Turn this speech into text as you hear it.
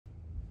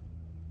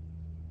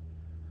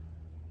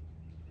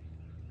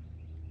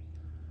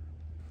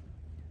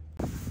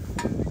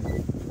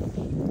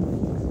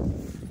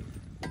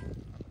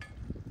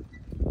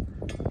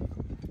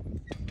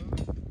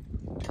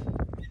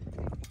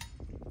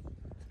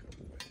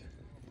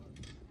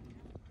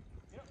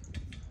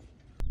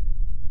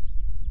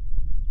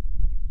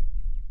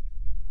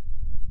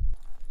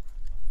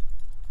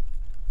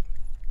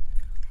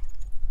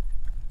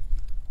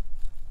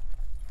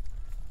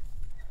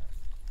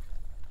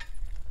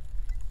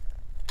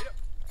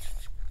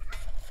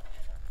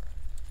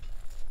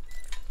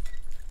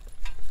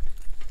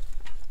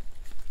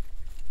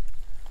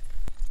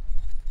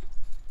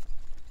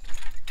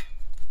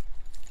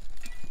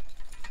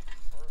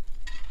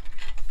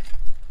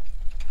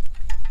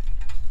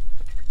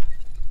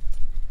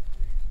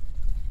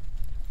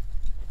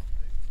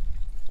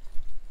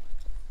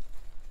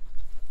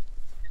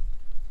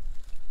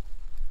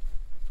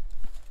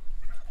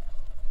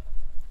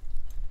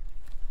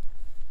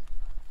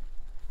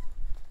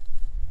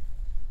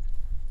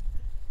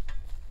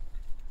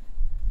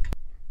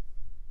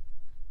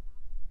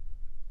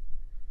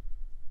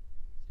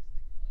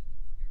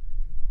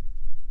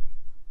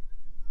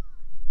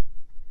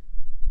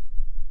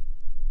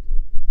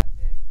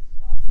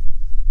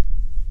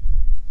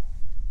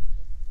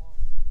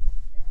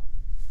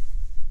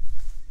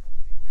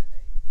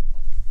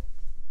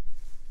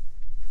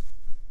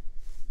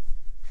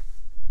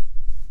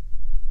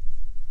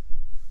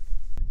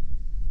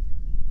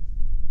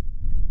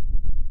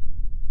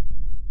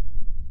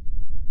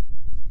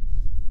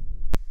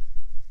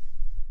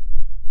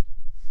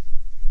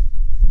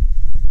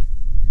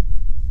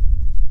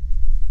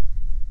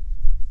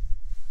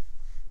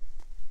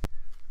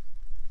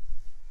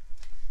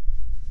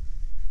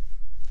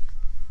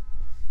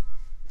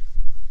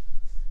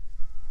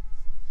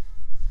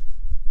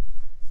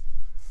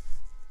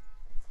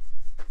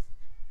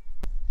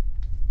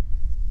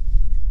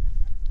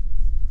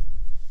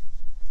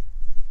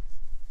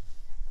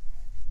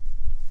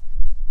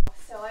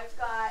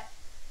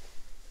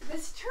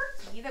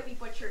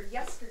butchered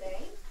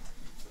yesterday,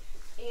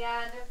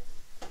 and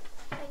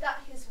I got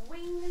his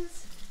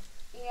wings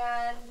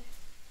and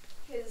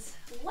his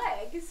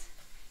legs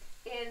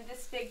in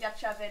this big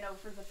Dutch oven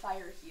over the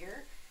fire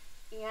here.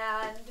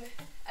 And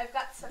I've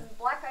got some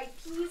black-eyed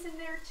peas in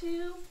there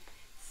too,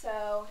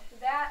 so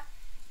that,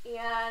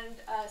 and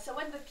so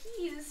when the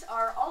peas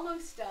are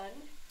almost done,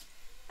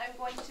 I'm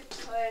going to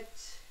put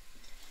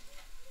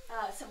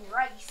some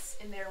rice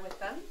in there with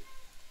them,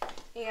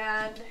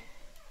 and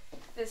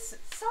this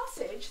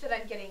sausage that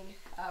I'm getting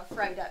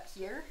fried up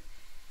here.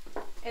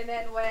 And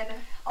then when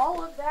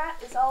all of that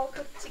is all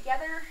cooked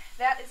together,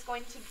 that is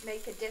going to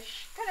make a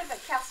dish, kind of a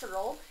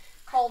casserole,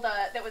 called,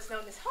 that was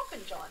known as Hoppin'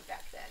 John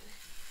back then.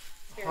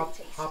 It's very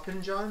tasty.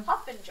 Hoppin' John?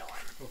 Hoppin' John.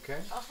 Okay.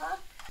 Uh-huh.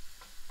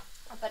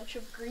 A bunch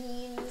of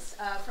greens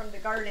from the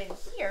garden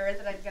here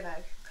that I'm gonna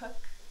cook.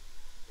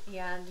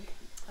 And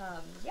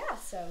yeah,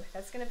 so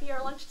that's gonna be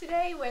our lunch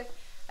today with,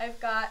 I've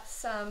got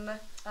some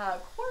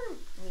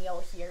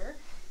cornmeal here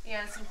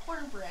and some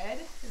cornbread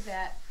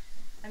that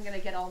I'm gonna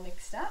get all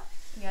mixed up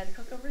and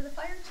cook over the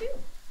fire too.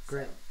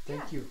 Great, so,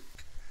 thank you.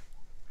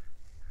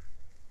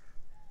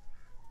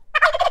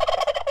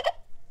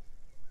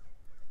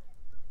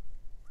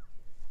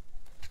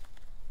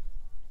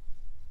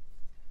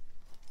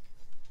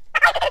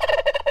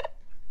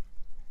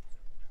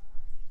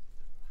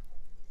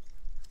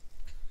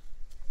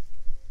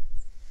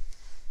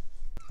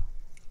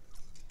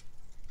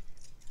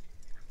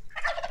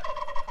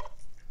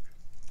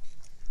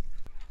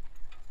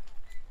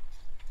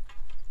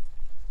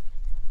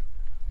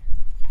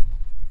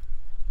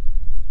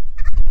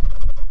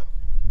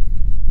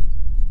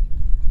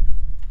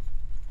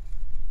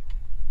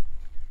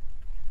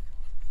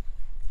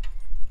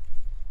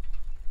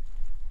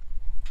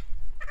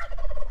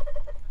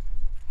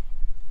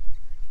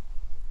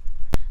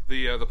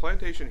 The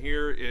plantation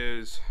here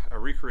is a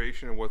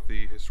recreation of what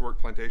the historic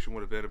plantation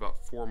would have been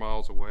about 4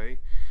 miles away.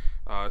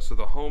 So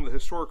the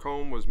historic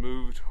home was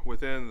moved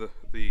within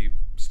the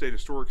state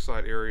historic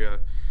site area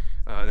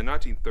in the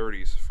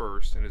 1930s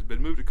first, and has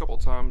been moved a couple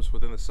times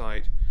within the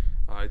site.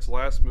 Its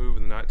last move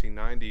in the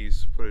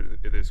 1990s put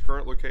it at its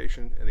current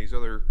location, and these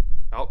other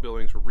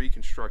outbuildings were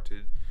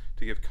reconstructed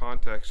to give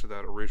context to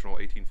that original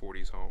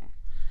 1840s home.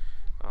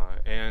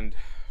 And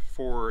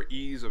for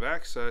ease of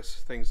access,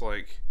 things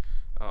like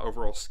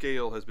overall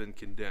scale has been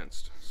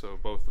condensed. So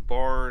both the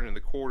barn and the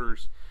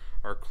quarters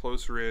are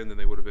closer in than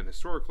they would have been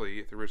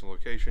historically at the original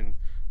location,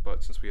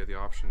 but since we had the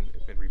option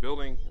in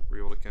rebuilding, we're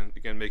able to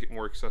again make it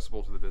more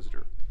accessible to the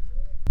visitor.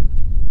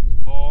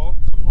 Haul,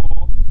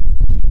 haul,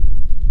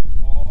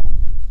 haul,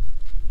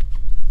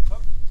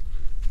 up,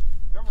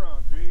 come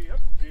around, G,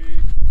 up,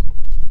 G,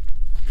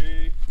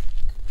 G,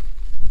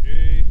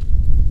 G.